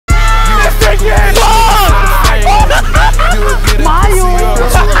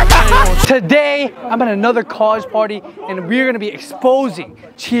Today, I'm at another college party, and we're gonna be exposing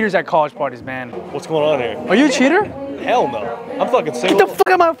cheaters at college parties, man. What's going on here? Are you a cheater? Hell no. I'm fucking single. Get the fuck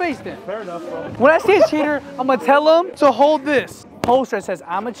out of my face then. Fair enough, bro. When I see a cheater, I'm gonna tell them to hold this poster that says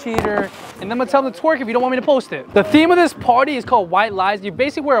I'm a cheater, and then I'm gonna tell them to twerk if you don't want me to post it. The theme of this party is called White Lies. You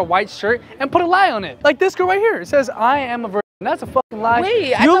basically wear a white shirt and put a lie on it. Like this girl right here. It says I am a virgin. That's a fucking lie.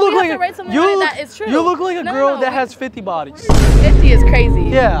 Wait, I thought we have to write something that is true. You look like a girl that has 50 bodies. 50 is crazy.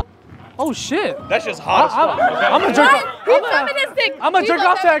 Yeah. Oh shit. That's just hot as fuck. I'm gonna jerk off. Feministic. I'm gonna jerk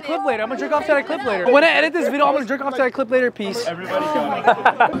off to that clip later. I'm gonna jerk off to that clip later. When I edit this video, I'm gonna jerk off to that clip later. Peace. Everybody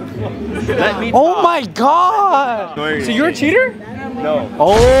Oh my god. So you're a cheater? No.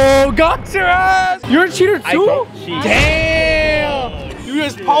 Oh, got your ass. You're a cheater too? I don't cheat. Damn. You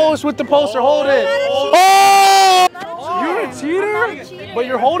just pose with the poster. Hold it. Oh. You're a cheater? But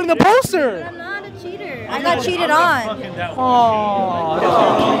you're holding the poster. I got cheated on. Oh,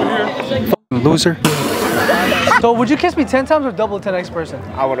 loser. So would you kiss me 10 times or double the next person?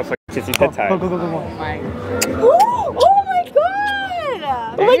 I want to fucking kiss you 10 times. Go. Oh my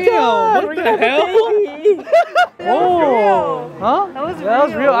god! Oh my god! What the hell? Oh, huh? That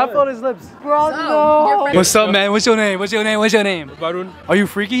was real. I felt his lips. Bro, no. What's up, man? What's your name? What's your name? Varun. Are you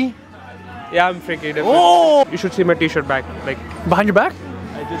freaky? Yeah, I'm freaky. Definitely. Oh! You should see my t-shirt back. Like, Behind your back?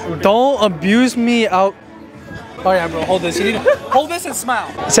 Don't abuse me out. Oh yeah, bro. Hold this. You need to hold this and smile.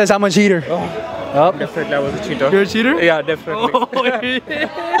 It says I'm a cheater. Oh. definitely I was a cheater. You're a cheater? Yeah, definitely. Oh,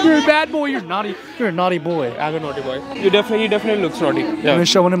 you're a bad boy. You're naughty. You're a naughty boy. I'm a naughty boy. He definitely looks naughty. Yeah.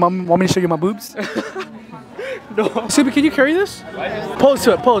 Want me to show you my boobs? No. Super, can you carry this? Pose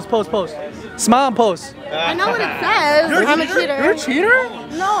to it. Pose. Smile and pose. I know what it says. I'm a cheater. You're a cheater?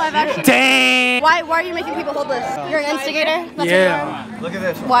 No, I've actually. Damn. Why are you making people hold this? You're an instigator? That's Yeah. Look at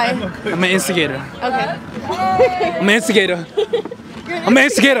this. Why? I'm an instigator. Okay. I'm an instigator. I'm an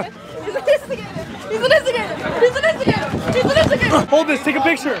instigator. He's an instigator. He's an instigator. He's an instigator. He's an instigator. Hold this. Take a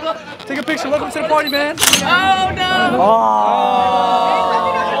picture. Take a picture. Welcome to the party, man. Oh no. Oh.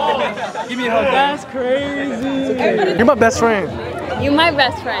 Give me a hug. That's crazy. You're my best friend. You're my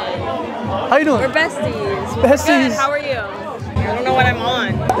best friend. How you doing? We're besties. Besties. Good. How are you? I don't know what I'm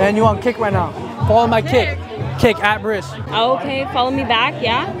on. Man, you on kick right now. Follow my kick. Kick at Briss. Oh, okay, follow me back,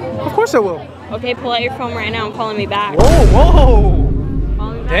 yeah? Of course I will. Okay, pull out your phone right now and follow me back. Whoa.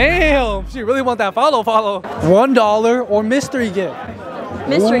 Follow me back. Damn. She really want that follow. $1 or mystery gift.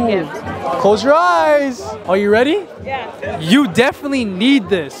 Mystery Ooh. gift. Close your eyes. Are you ready? Yeah. You definitely need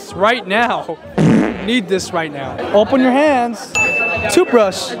this right now. Need this right now. Open your hands.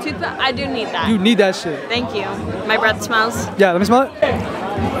 Toothbrush. A toothbrush? I do need that. You need that shit. Thank you. My breath smells. Yeah, let me smell it.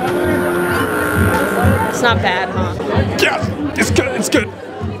 It's not bad, huh? Yeah, it's good.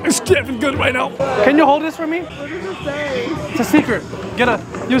 It's getting good right now. Can you hold this for me? It's a secret.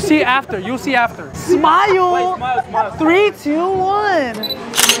 You'll see after. Smile. Wait, smile. 3, 2, 1.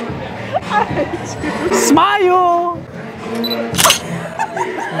 Smile.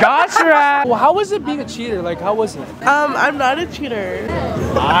 Gotcha. Well, how was it being a cheater? Like, how was it? I'm not a cheater.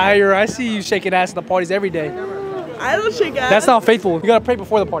 I see you shaking ass at the parties every day. I don't shake ass. That's not faithful. You gotta pray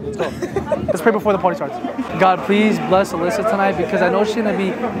before the party. Let's go. Let's pray before the party starts. God, please bless Alyssa tonight because I know she's gonna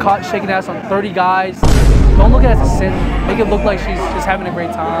be caught shaking ass on 30 guys. Don't look at it as a sin. Make it look like she's just having a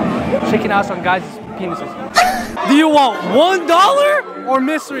great time. Shaking ass on guys' penises. Do you want $1 or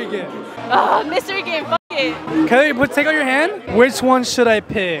mystery gift? Mystery game, fuck it. Okay, take out your hand. Which one should I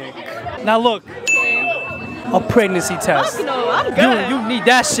pick? Now look. A pregnancy test. Fuck no, I'm good. You need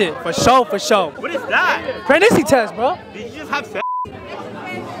that shit for sure. What is that? Pregnancy test, bro. Did you just have sex?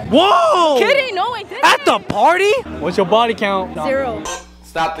 Whoa! Kidding, no I didn't. At the party? What's your body count? 0.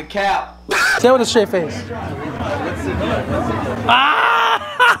 Stop the cap. Say it with a straight face.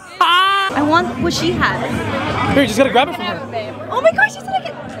 I want what she has. Here, you just gotta grab it from her. Oh my gosh, she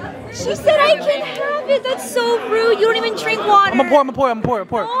said I can have it. That's so rude. You don't even drink water. I'm gonna pour.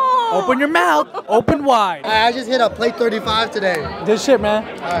 Oh. Open your mouth. Open wide. I just hit a plate 35 today. Good shit, man.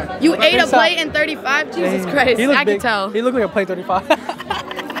 You ate a plate in 35? Jesus Christ, He looked I big. can tell. He looked like a plate 35.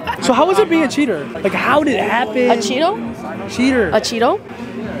 So how was it being a cheater? Like, how did it happen? A Cheeto? Cheater. A Cheeto?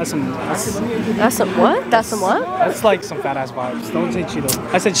 That's some what? That's some what? That's like some fat ass vibes. Don't say Cheeto.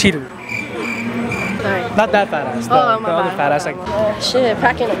 I said cheater. Sorry. Not that fat ass. The other fat ass. Like, Shit,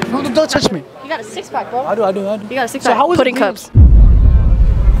 packing it. don't touch me. You got a 6-pack, bro. I do. You got a 6-pack. So how was Pudding it cups.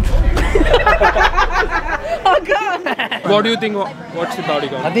 Oh god. What do you think? What's the body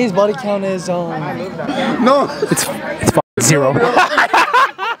count? I think his body count is No. it's fucking 0.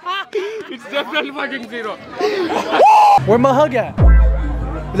 It's definitely fucking 0. Where my hug at?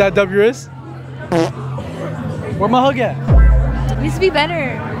 Is that WS? Where my hug at? Needs to be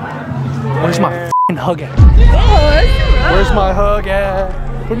better. Where's my f***ing hug at? Where's my hug at?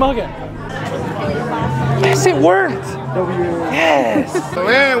 Where's my hug at? Yes, it worked. Yes.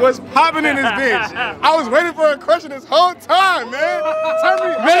 Man, what's popping in this bitch? I was waiting for a question this whole time, man. Tell me.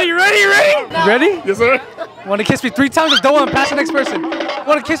 Ready? Ready? Yes, sir. Want to kiss me 3 times or double and pass the next person?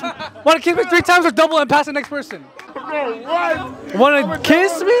 Want to kiss me 3 times or double and pass the next person? Bro, what? Want to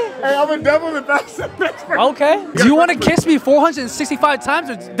kiss me? Hey, I'm a double and pass the next person. Okay. Do you want to kiss me 465 times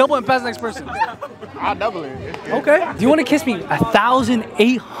or double and pass the next person? I'll double it. Okay. Do you want to kiss me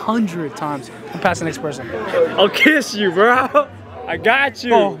 1,800 times and pass the next person? I'll kiss you, bro. I got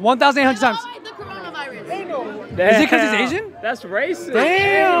you. Oh, 1,800 times. Is it because he's Asian? That's racist.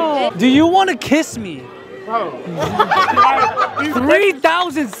 Damn. Do you want to kiss me?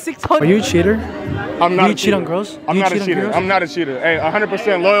 3,600. Are you a cheater? I'm not Do you cheat on girls? I'm not a cheater. I'm not a cheater. Hey,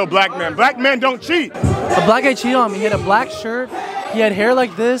 100% loyal black man. Black men don't cheat. A black guy cheated on me. He had a black shirt. He had hair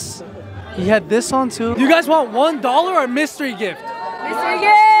like this. He had this on too. You guys want $1 or mystery gift? Mystery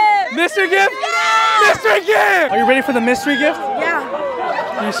gift! Mystery gift? Yeah! Mystery gift! Are you ready for the mystery gift?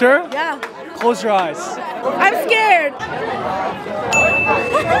 Yeah. You sure? Yeah. Close your eyes. I'm scared.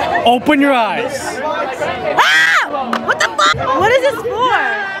 Open your eyes. Ah! What the fuck? What is this for?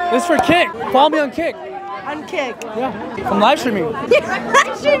 This is for Kick. Follow me on Kick. On Kick. Yeah. I'm live streaming.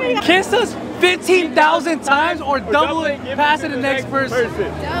 Kiss us 15,000 times or double it, pass it to the next person.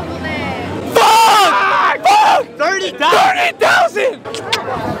 Double it. Fuck! Fuck! 30,000!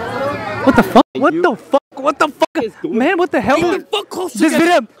 What the fuck? What the fuck? What the fuck? Man, what the hell?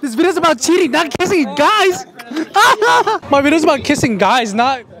 This video's about cheating, not kissing guys. My video's about kissing guys,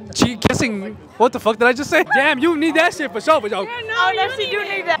 not kissing. What the fuck did I just say? Damn, you need that shit for sure. No, you do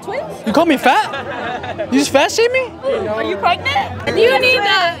need that. Twins? You call me fat? You just fat shame me? Are you pregnant? You need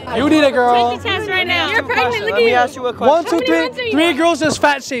that. You need it, girl. Take the test right now. You're pregnant. Look Let me at ask you a question. 1, 2, 3. 3 girls just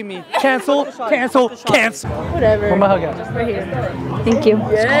fat shame me. Cancel, cancel, cancel. Whatever. Where my hug at? Right here. Thank you.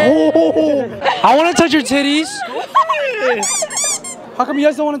 Oh, I want to touch your titties. How come you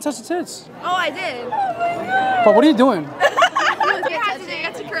guys don't want to touch the tits? Oh, I did. But what are you doing? You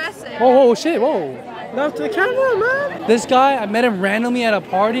got to caress it. Whoa, whoa, shit, whoa. Love to the camera, man. This guy, I met him randomly at a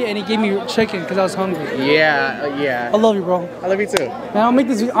party and he gave me chicken because I was hungry. Yeah. I love you, bro. I love you too. Man,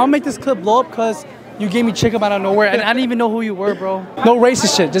 I'll make this clip blow up because you gave me chicken out of nowhere and I didn't even know who you were, bro. No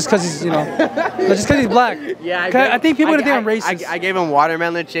racist shit, just because he's, just because he's black. Yeah, I think people are gonna think I'm racist. I gave him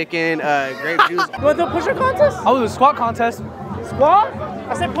watermelon chicken, grape juice. You want the push-up contest? I was a squat contest. Squat?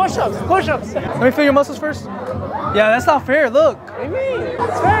 I said push-ups, push-ups. Let me feel your muscles first. Yeah, that's not fair, look. What do you mean?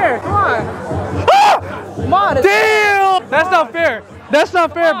 It's fair, come on. Ah! Come on, damn! That's not fair. That's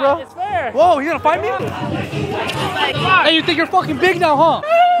not fair, bro. It's fair. Whoa, you gonna fight me? Hey, you think you're fucking big now, huh?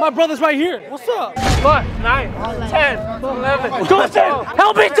 My brother's right here. What's up? 5, 9, 10, 11. Joseph!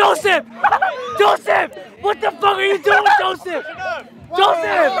 Help me, Joseph! Joseph! What the fuck are you doing, Joseph?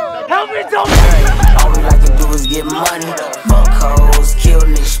 Joseph! Help me, Joseph! All we like to do is get money. Fuck hoes, kill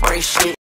niggas, spray shit.